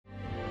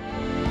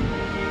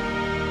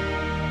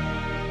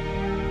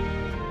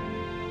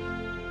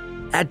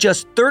At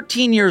just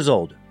 13 years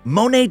old,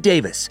 Monet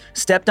Davis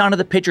stepped onto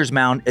the pitcher's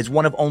mound as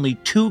one of only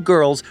 2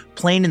 girls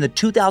playing in the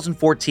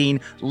 2014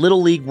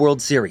 Little League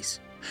World Series.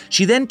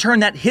 She then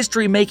turned that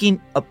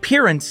history-making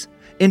appearance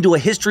into a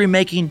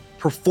history-making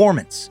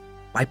performance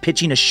by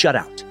pitching a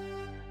shutout.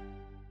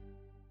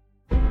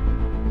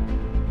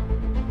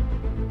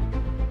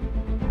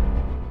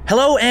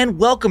 Hello and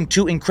welcome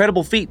to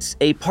Incredible Feats,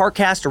 a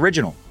Parcast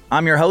original.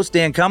 I'm your host,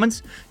 Dan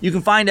Cummins. You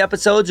can find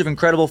episodes of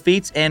Incredible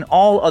Feats and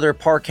all other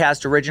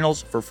Parcast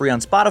originals for free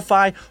on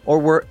Spotify or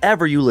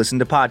wherever you listen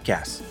to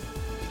podcasts.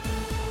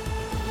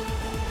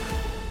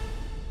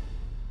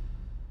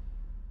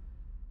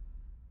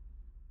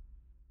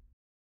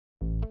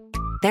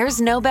 There's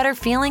no better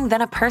feeling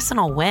than a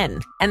personal win,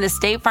 and the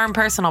State Farm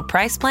Personal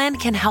Price Plan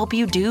can help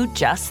you do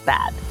just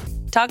that.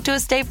 Talk to a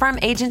State Farm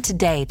agent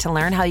today to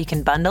learn how you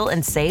can bundle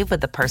and save with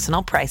the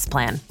Personal Price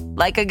Plan.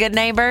 Like a good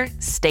neighbor,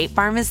 State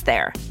Farm is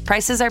there.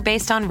 Prices are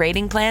based on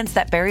rating plans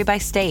that vary by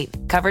state.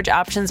 Coverage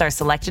options are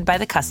selected by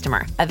the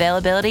customer.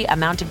 Availability,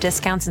 amount of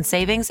discounts and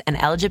savings,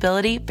 and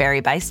eligibility vary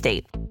by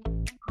state.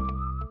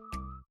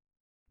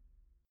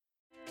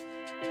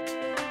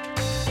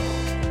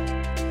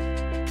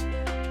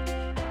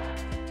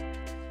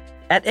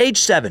 At age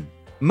 7,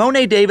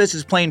 Monet Davis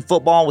is playing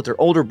football with her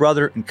older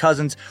brother and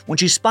cousins when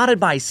she's spotted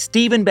by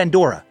Stephen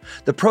Bandura,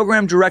 the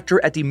program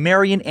director at the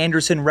Marian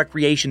Anderson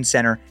Recreation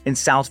Center in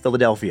South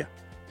Philadelphia.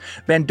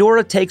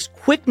 Bandura takes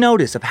quick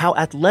notice of how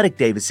athletic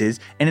Davis is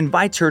and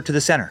invites her to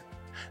the center.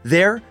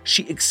 There,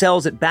 she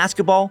excels at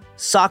basketball,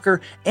 soccer,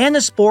 and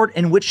the sport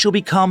in which she'll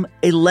become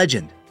a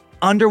legend,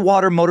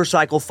 underwater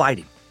motorcycle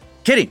fighting.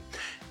 Kidding,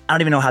 I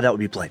don't even know how that would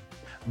be played.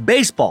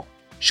 Baseball,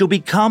 she'll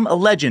become a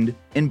legend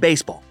in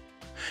baseball.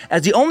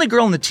 As the only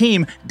girl on the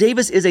team,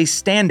 Davis is a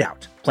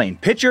standout, playing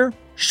pitcher,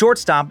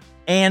 shortstop,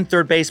 and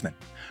third baseman.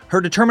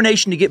 Her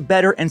determination to get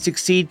better and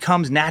succeed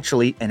comes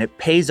naturally, and it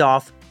pays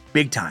off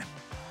big time.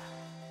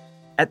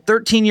 At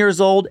 13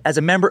 years old, as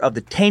a member of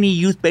the Taney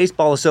Youth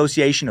Baseball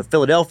Association of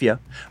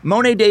Philadelphia,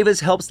 Monet Davis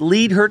helps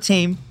lead her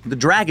team, the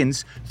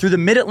Dragons, through the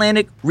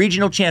Mid-Atlantic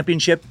Regional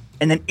Championship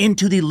and then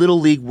into the Little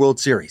League World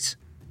Series.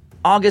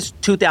 August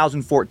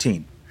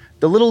 2014.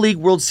 The Little League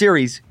World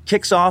Series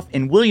kicks off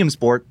in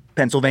Williamsport,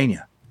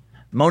 Pennsylvania.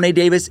 Monet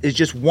Davis is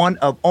just one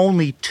of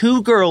only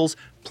 2 girls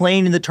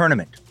playing in the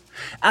tournament.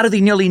 Out of the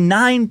nearly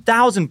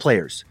 9,000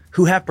 players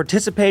who have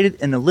participated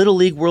in the Little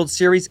League World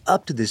Series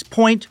up to this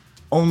point,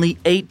 only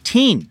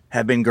 18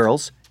 have been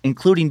girls,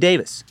 including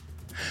Davis.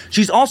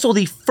 She's also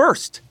the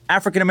first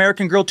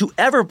African-American girl to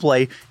ever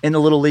play in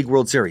the Little League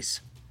World Series.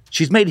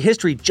 She's made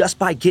history just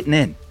by getting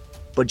in,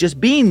 but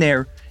just being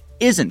there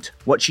isn't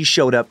what she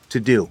showed up to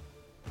do.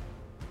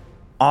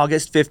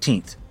 August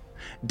 15th.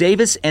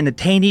 Davis and the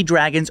Taney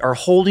Dragons are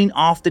holding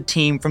off the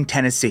team from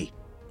Tennessee.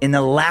 In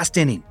the last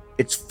inning,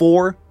 it's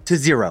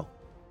 4-0.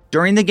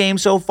 During the game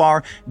so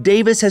far,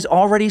 Davis has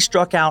already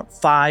struck out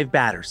 5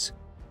 batters.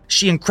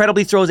 She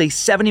incredibly throws a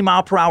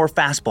 70-mile-per-hour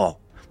fastball,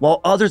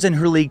 while others in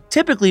her league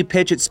typically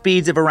pitch at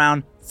speeds of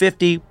around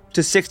 50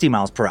 to 60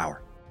 miles per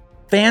hour.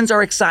 Fans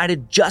are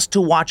excited just to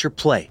watch her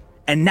play,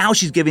 and now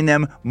she's giving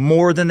them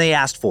more than they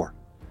asked for.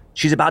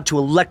 She's about to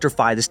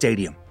electrify the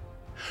stadium.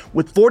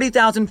 With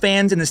 40,000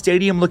 fans in the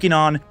stadium looking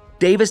on,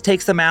 Davis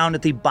takes the mound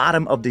at the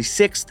bottom of the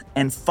 6th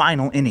and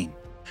final inning.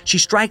 She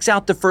strikes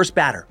out the first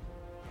batter,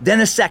 then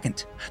the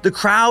second. The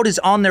crowd is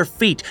on their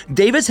feet.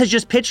 Davis has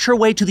just pitched her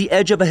way to the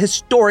edge of a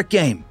historic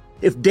game.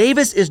 If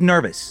Davis is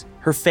nervous,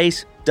 her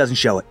face doesn't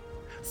show it.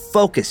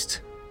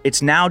 Focused,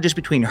 it's now just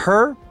between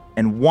her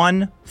and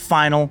one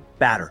final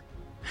batter.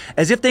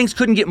 As if things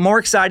couldn't get more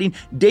exciting,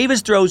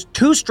 Davis throws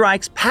 2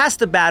 strikes past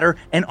the batter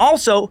and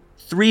also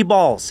 3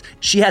 balls.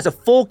 She has a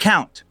full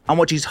count on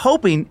what she's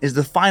hoping is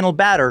the final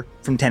batter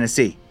from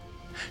Tennessee.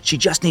 She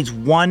just needs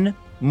one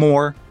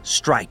more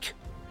strike.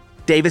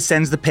 Davis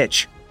sends the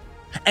pitch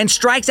and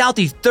strikes out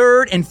the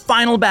 3rd and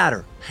final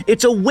batter.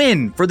 It's a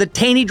win for the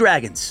Taney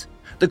Dragons.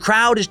 The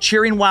crowd is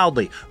cheering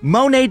wildly.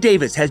 Monet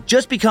Davis has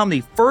just become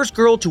the first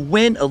girl to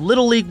win a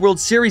Little League World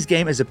Series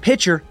game as a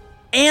pitcher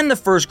and the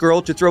first girl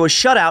to throw a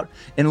shutout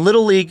in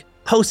Little League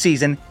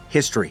postseason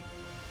history.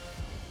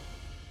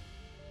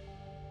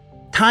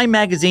 Time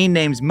magazine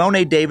names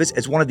Monet Davis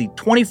as one of the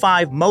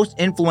 25 most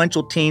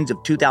influential teens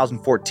of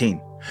 2014.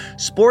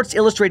 Sports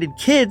Illustrated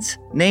Kids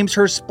names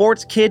her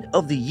Sports Kid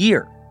of the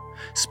Year.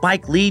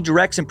 Spike Lee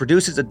directs and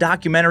produces a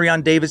documentary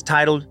on Davis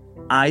titled,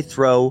 I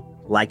Throw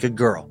Like a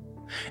Girl.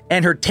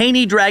 And her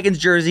Taney Dragons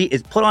jersey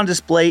is put on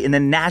display in the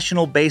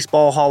National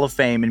Baseball Hall of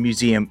Fame and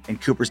Museum in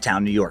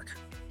Cooperstown, New York.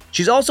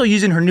 She's also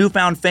using her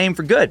newfound fame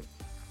for good,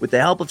 with the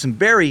help of some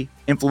very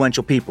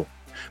influential people.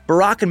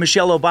 Barack and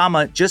Michelle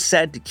Obama just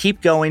said to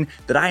keep going,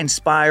 that I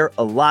inspire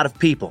a lot of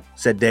people,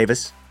 said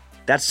Davis.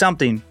 That's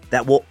something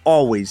that will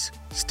always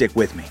stick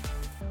with me.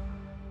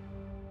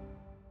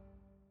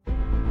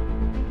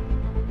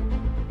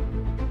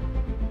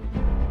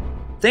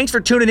 Thanks for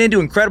tuning in to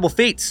Incredible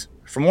Feats.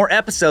 For more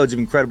episodes of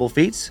Incredible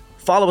Feats,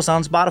 follow us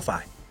on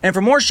Spotify. And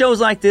for more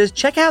shows like this,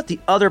 check out the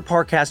other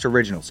Parcast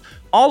originals,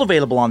 all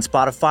available on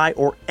Spotify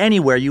or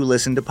anywhere you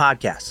listen to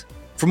podcasts.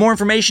 For more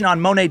information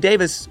on Monet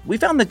Davis, we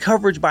found the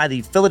coverage by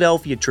the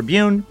Philadelphia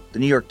Tribune, the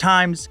New York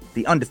Times,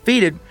 The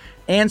Undefeated,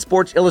 and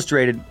Sports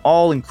Illustrated,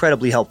 all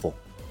incredibly helpful.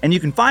 And you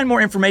can find more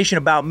information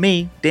about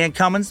me, Dan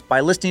Cummins,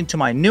 by listening to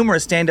my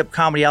numerous stand-up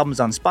comedy albums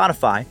on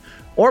Spotify,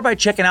 or by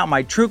checking out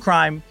my true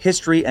crime,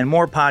 history, and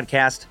more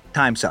podcast,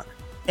 Time Suck,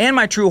 and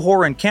my true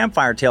horror and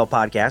campfire tale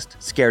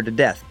podcast, Scared to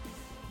Death.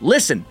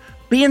 Listen,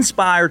 be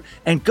inspired,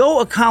 and go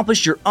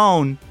accomplish your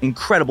own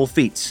incredible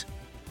feats.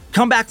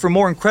 Come back for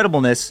more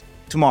incredibleness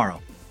tomorrow.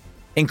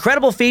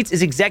 Incredible Feats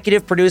is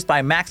executive produced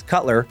by Max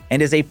Cutler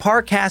and is a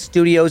Parcast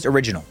Studios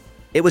original.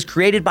 It was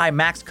created by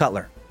Max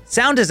Cutler.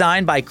 Sound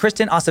design by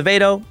Kristen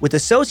Acevedo, with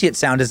associate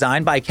sound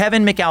design by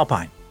Kevin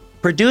McAlpine.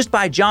 Produced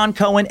by John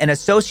Cohen and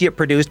associate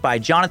produced by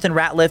Jonathan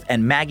Ratliff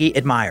and Maggie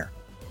Admire.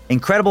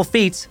 Incredible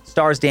Feats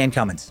stars Dan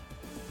Cummins.